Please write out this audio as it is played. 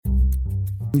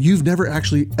You've never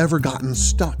actually ever gotten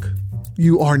stuck.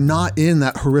 You are not in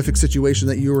that horrific situation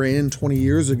that you were in 20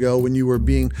 years ago when you were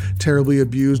being terribly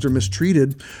abused or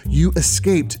mistreated. You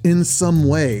escaped in some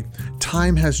way.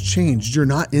 Time has changed. You're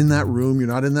not in that room. You're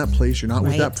not in that place. You're not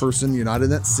with that person. You're not in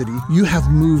that city. You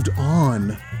have moved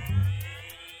on.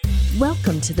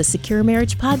 Welcome to the Secure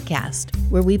Marriage Podcast,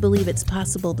 where we believe it's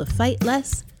possible to fight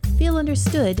less, feel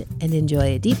understood, and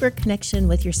enjoy a deeper connection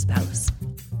with your spouse.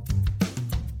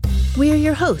 We're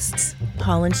your hosts,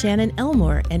 Paul and Shannon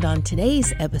Elmore, and on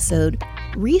today's episode,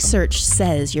 research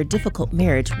says your difficult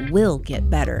marriage will get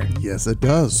better. Yes, it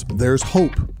does. There's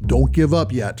hope. Don't give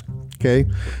up yet, okay?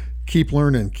 Keep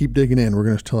learning. Keep digging in. We're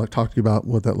going to talk to you about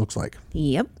what that looks like.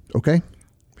 Yep. Okay,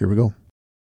 here we go.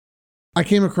 I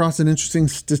came across an interesting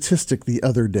statistic the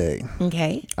other day.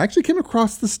 Okay. I actually came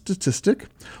across the statistic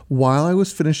while I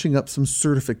was finishing up some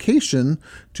certification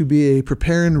to be a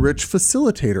Prepare Enrich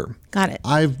facilitator. Got it.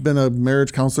 I've been a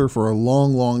marriage counselor for a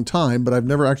long, long time, but I've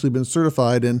never actually been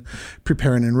certified in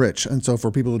Prepare and Enrich. And so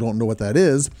for people who don't know what that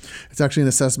is, it's actually an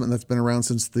assessment that's been around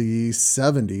since the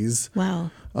 70s.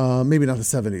 Wow. Maybe not the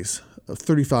 70s.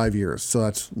 35 years. So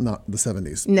that's not the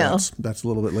 70s. No. That's a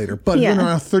little bit later. But in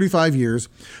around 35 years,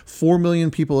 4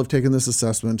 million people have taken this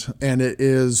assessment, and it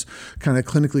is kind of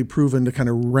clinically proven to kind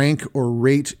of rank or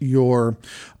rate your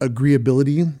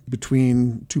agreeability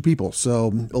between two people.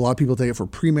 So a lot of people take it for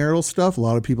premarital stuff. A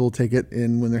lot of people take it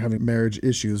in when they're having marriage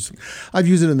issues. I've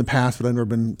used it in the past, but I've never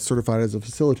been certified as a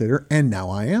facilitator, and now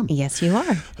I am. Yes, you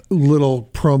are. Little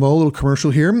promo, little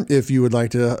commercial here. If you would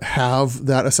like to have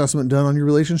that assessment done on your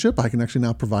relationship, I can actually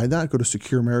now provide that. Go to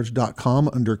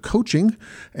securemarriage.com under coaching,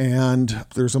 and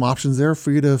there's some options there for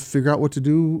you to figure out what to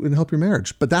do and help your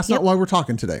marriage. But that's not why we're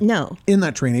talking today. No. In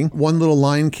that training, one little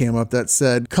line came up that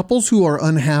said, couples who are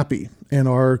unhappy and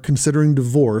are considering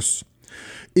divorce,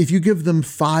 if you give them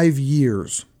 5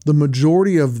 years, the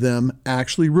majority of them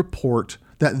actually report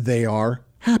that they are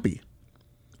happy.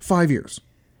 5 years.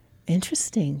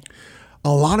 Interesting.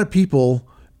 A lot of people,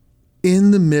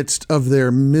 in the midst of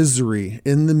their misery,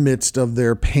 in the midst of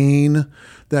their pain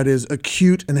that is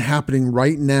acute and happening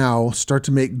right now, start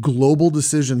to make global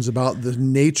decisions about the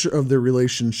nature of their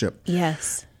relationship.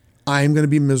 Yes. I'm going to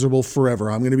be miserable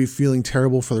forever. I'm going to be feeling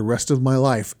terrible for the rest of my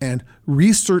life. And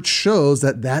research shows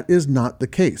that that is not the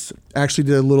case. I actually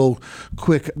did a little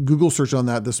quick Google search on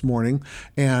that this morning.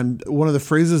 And one of the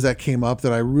phrases that came up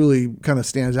that I really kind of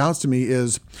stands out to me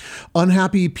is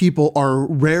unhappy people are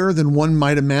rarer than one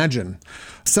might imagine.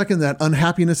 Second, that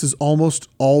unhappiness is almost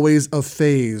always a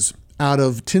phase. Out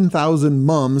of 10,000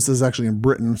 mums, this is actually in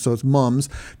Britain, so it's mums,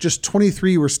 just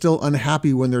 23 were still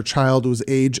unhappy when their child was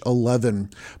age 11.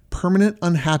 Permanent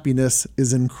unhappiness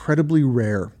is incredibly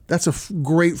rare. That's a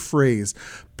great phrase.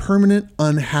 Permanent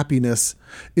unhappiness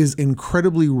is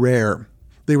incredibly rare.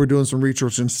 They were doing some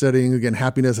research and studying, again,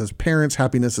 happiness as parents,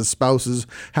 happiness as spouses,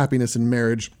 happiness in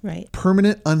marriage. Right.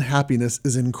 Permanent unhappiness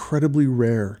is incredibly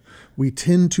rare. We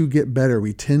tend to get better.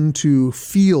 We tend to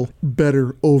feel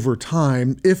better over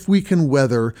time if we can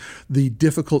weather the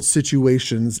difficult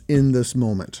situations in this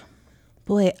moment.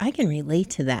 Boy, I can relate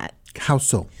to that. How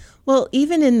so? Well,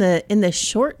 even in the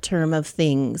short term of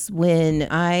things, when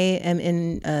I am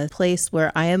in a place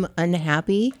where I am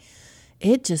unhappy,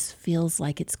 it just feels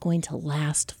like it's going to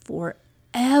last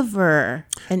forever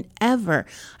and ever.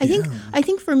 I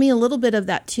think for me, a little bit of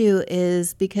that too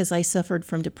is because I suffered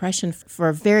from depression for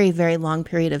a very, very long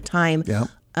period of time,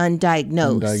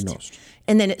 undiagnosed.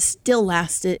 And then it still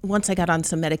lasted. Once I got on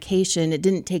some medication, it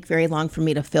didn't take very long for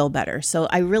me to feel better. So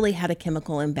I really had a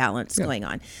chemical imbalance going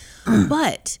on.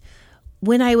 But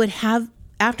when I would have,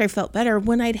 after I felt better,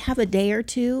 when I'd have a day or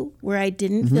two where I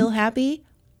didn't feel happy,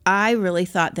 I really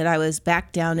thought that I was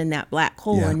back down in that black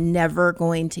hole and never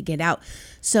going to get out.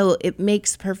 So it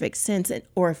makes perfect sense.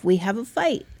 Or if we have a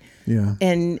fight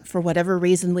and for whatever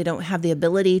reason we don't have the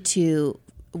ability to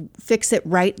fix it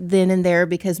right then and there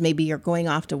because maybe you're going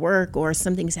off to work or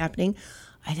something's happening,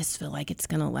 I just feel like it's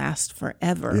going to last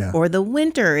forever, or the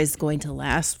winter is going to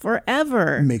last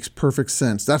forever. It makes perfect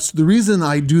sense. That's the reason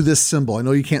I do this symbol. I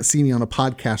know you can't see me on a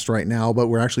podcast right now, but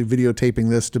we're actually videotaping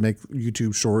this to make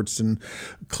YouTube shorts and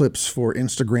clips for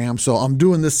Instagram. So I'm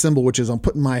doing this symbol, which is I'm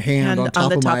putting my hand on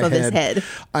top of my his head.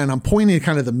 And I'm pointing at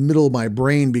kind of the middle of my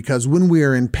brain, because when we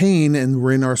are in pain and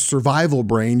we're in our survival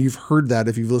brain, you've heard that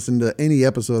if you've listened to any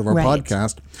episode of our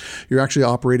podcast, you're actually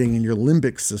operating in your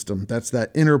limbic system. That's that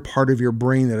inner part of your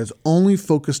brain that is only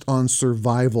focused on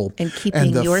survival and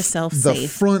keeping yourself safe. The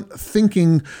front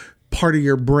thinking part of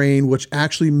your brain, which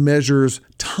actually measures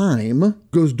time,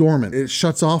 goes dormant. It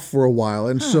shuts off for a while.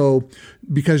 And so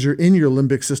because you're in your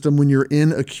limbic system, when you're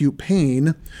in acute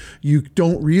pain, you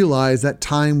don't realize that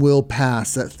time will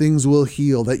pass, that things will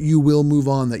heal, that you will move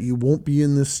on, that you won't be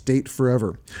in this state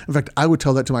forever. In fact, I would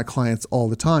tell that to my clients all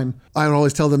the time. I would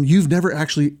always tell them, you've never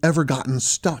actually ever gotten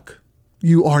stuck.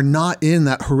 You are not in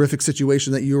that horrific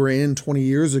situation that you were in 20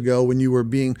 years ago when you were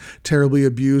being terribly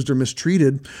abused or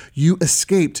mistreated. You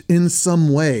escaped in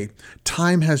some way.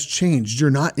 Time has changed. You're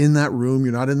not in that room.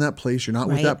 You're not in that place. You're not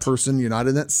with that person. You're not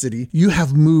in that city. You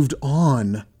have moved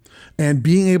on. And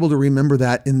being able to remember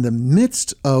that in the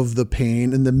midst of the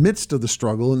pain, in the midst of the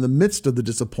struggle, in the midst of the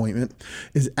disappointment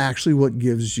is actually what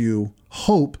gives you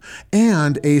hope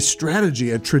and a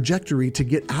strategy, a trajectory to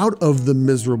get out of the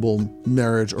miserable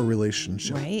marriage or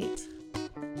relationship. Right.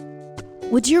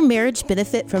 Would your marriage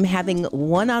benefit from having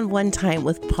one-on-one time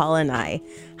with Paul and I?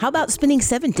 How about spending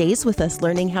 7 days with us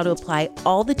learning how to apply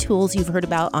all the tools you've heard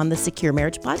about on the Secure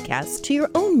Marriage podcast to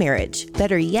your own marriage?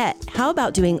 Better yet, how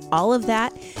about doing all of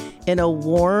that in a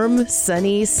warm,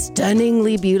 sunny,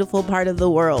 stunningly beautiful part of the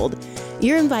world?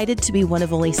 You're invited to be one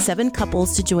of only 7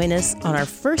 couples to join us on our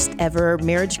first ever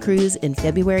marriage cruise in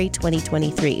February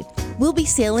 2023. We'll be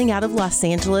sailing out of Los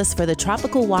Angeles for the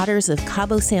tropical waters of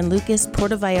Cabo San Lucas,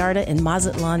 Puerto Vallarta, and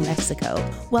Mazatlan, Mexico.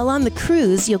 While on the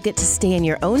cruise, you'll get to stay in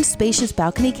your own spacious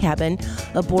balcony cabin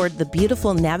aboard the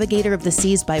beautiful Navigator of the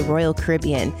Seas by Royal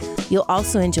Caribbean. You'll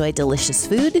also enjoy delicious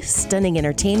food, stunning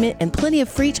entertainment, and plenty of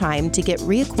free time to get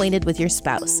reacquainted with your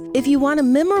spouse. If you want a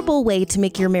memorable way to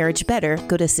make your marriage better,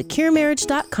 go to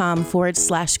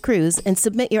securemarriage.com/cruise and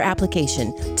submit your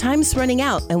application. Time's running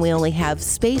out and we only have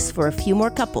space for a few more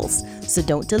couples, so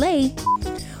don't delay.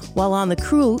 While on the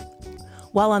cruise,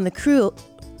 why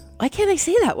can't I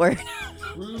say that word?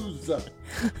 Cruise.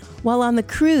 While on the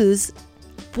cruise,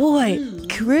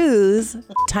 cruise,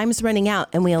 time's running out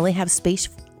and we only have space.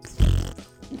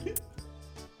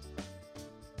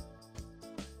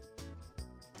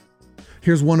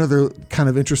 Here's one other kind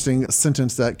of interesting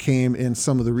sentence that came in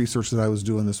some of the research that I was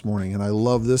doing this morning, and I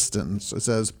love this sentence. It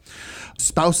says,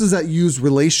 spouses that use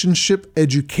relationship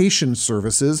education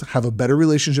services have a better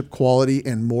relationship quality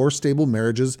and more stable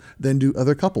marriages than do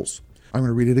other couples. I'm going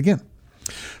to read it again.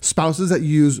 Spouses that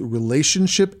use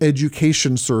relationship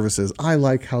education services. I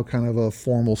like how kind of a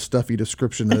formal, stuffy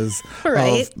description is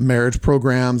right. of marriage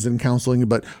programs and counseling,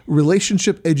 but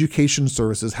relationship education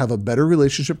services have a better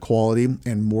relationship quality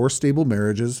and more stable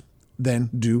marriages than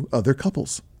do other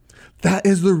couples. That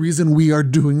is the reason we are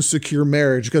doing Secure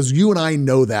Marriage, because you and I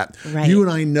know that. Right. You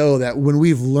and I know that when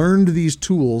we've learned these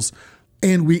tools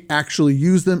and we actually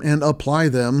use them and apply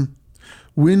them,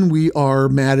 when we are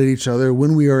mad at each other,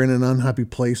 when we are in an unhappy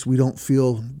place, we don't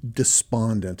feel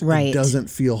despondent. Right. It doesn't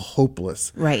feel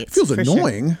hopeless. Right. It feels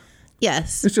annoying. Sure.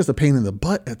 Yes. It's just a pain in the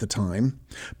butt at the time,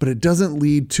 but it doesn't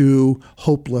lead to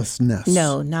hopelessness.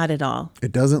 No, not at all.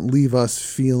 It doesn't leave us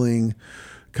feeling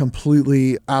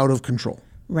completely out of control.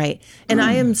 Right. And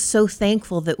I am so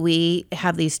thankful that we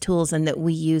have these tools and that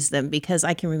we use them, because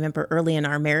I can remember early in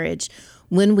our marriage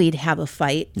when we'd have a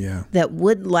fight that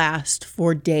would last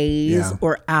for days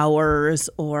or hours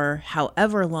or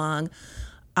however long.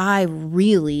 I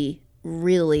really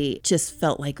just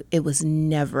felt like it was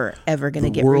never, ever going to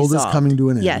get resolved. The world is coming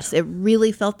to an end. Yes, it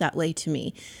really felt that way to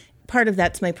me. Part of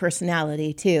that's my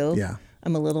personality too. Yeah.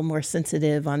 I'm a little more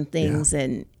sensitive on things.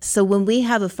 And so when we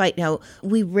have a fight now,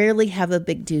 we rarely have a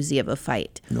big doozy of a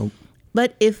fight. Nope.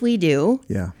 But if we do,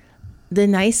 the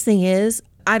nice thing is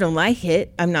I don't like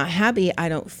it. I'm not happy. I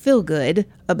don't feel good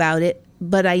about it.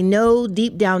 But I know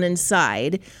deep down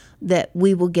inside that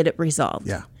we will get it resolved.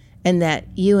 Yeah. And that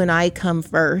you and I come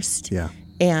first. Yeah.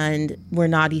 And we're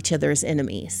not each other's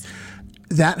enemies.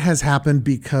 That has happened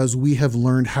because we have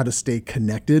learned how to stay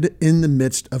connected in the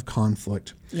midst of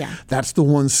conflict. Yeah. That's the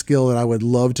one skill that I would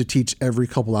love to teach every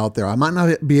couple out there. I might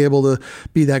not be able to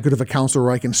be that good of a counselor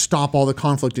where I can stop all the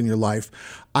conflict in your life.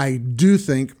 I do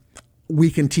think we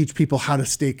can teach people how to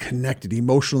stay connected,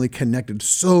 emotionally connected,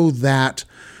 so that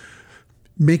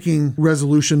making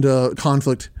resolution to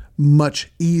conflict much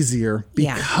easier,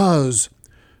 because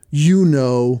you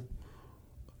know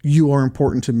you are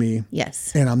important to me.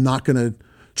 Yes. And I'm not going to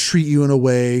treat you in a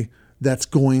way that's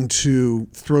going to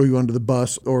throw you under the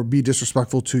bus or be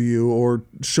disrespectful to you or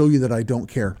show you that I don't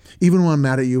care. Even when I'm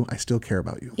mad at you, I still care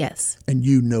about you. Yes. And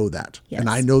you know that. Yes. And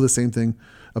I know the same thing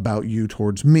about you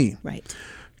towards me. Right.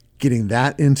 Getting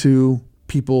that into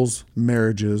people's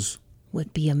marriages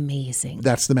would be amazing.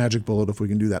 That's the magic bullet if we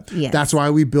can do that. Yes. That's why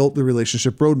we built the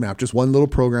Relationship Roadmap, just one little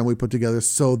program we put together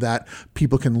so that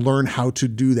people can learn how to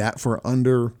do that for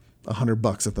under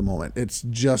 $100 at the moment. It's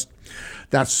just,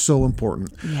 that's so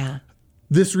important. Yeah.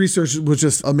 This research was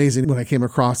just amazing when I came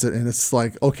across it. And it's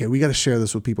like, okay, we got to share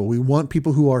this with people. We want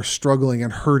people who are struggling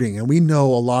and hurting. And we know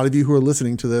a lot of you who are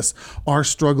listening to this are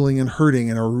struggling and hurting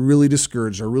and are really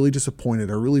discouraged, are really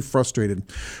disappointed, are really frustrated.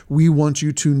 We want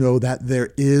you to know that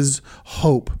there is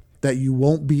hope, that you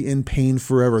won't be in pain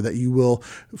forever, that you will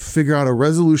figure out a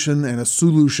resolution and a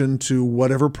solution to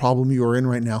whatever problem you are in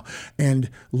right now, and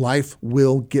life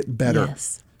will get better.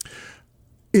 Yes.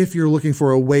 If you're looking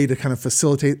for a way to kind of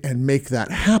facilitate and make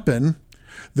that happen,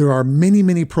 there are many,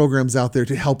 many programs out there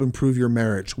to help improve your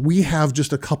marriage. We have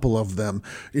just a couple of them.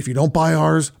 If you don't buy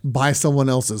ours, buy someone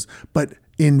else's. But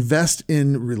invest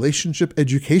in relationship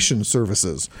education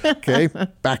services. Okay,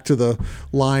 back to the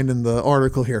line in the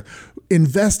article here.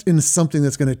 Invest in something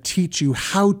that's going to teach you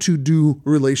how to do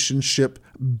relationship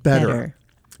better.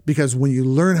 Because when you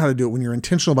learn how to do it, when you're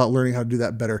intentional about learning how to do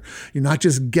that better, you're not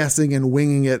just guessing and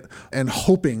winging it and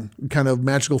hoping, kind of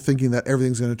magical thinking that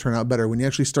everything's going to turn out better. When you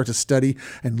actually start to study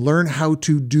and learn how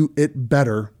to do it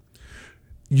better,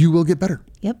 you will get better.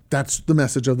 Yep. That's the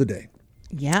message of the day.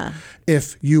 Yeah.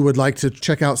 If you would like to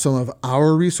check out some of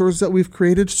our resources that we've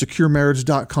created,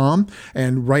 securemarriage.com,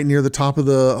 and right near the top of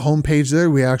the homepage there,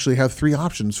 we actually have 3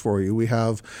 options for you. We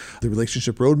have the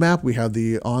relationship roadmap, we have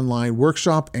the online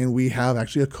workshop, and we have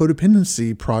actually a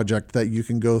codependency project that you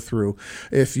can go through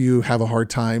if you have a hard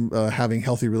time having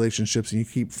healthy relationships and you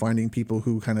keep finding people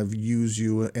who kind of use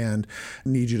you and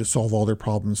need you to solve all their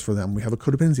problems for them. We have a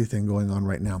codependency thing going on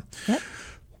right now. Yep.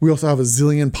 We also have a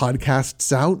zillion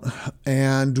podcasts out,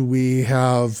 and we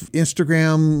have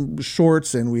Instagram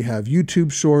shorts, and we have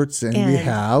YouTube shorts, and we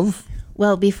have...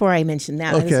 Well, before I mention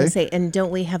that, I was Okay. going to say, and don't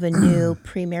we have a new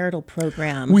premarital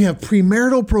program? We have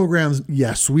premarital programs.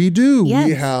 Yes, we do. Yes.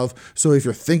 We have. So if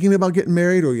you're thinking about getting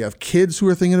married, or you have kids who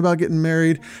are thinking about getting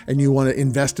married and you want to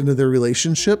invest into their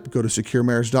relationship, go to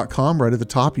securemarriage.com. Right at the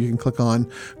top, you can click on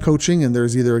coaching, and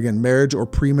there's either, again, marriage or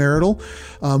premarital.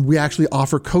 We actually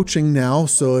offer coaching now.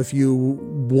 So if you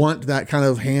want that kind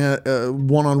of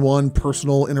one-on-one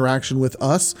personal interaction with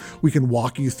us, we can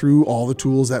walk you through all the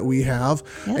tools that we have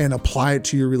and apply it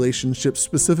to your relationship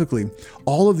specifically.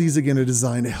 All of these, again, are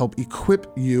designed to help equip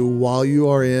you while you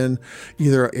are in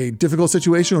either a difficult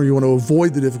situation or you want to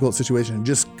avoid the difficult situation and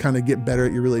just kind of get better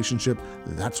at your relationship.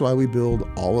 That's why we build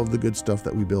all of the good stuff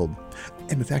that we build.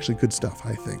 And it's actually good stuff,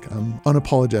 I think. I'm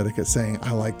unapologetic at saying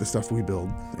I like the stuff we build.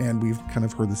 And we've kind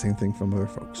of heard the same thing from other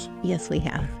folks. Yes, we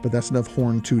have. But that's enough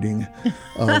horn tooting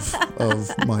of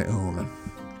my own.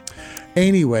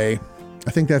 Anyway, I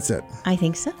think that's it. I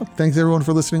think so. Thanks, everyone,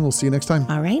 for listening. We'll see you next time.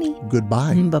 All righty.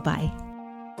 Goodbye. Bye-bye.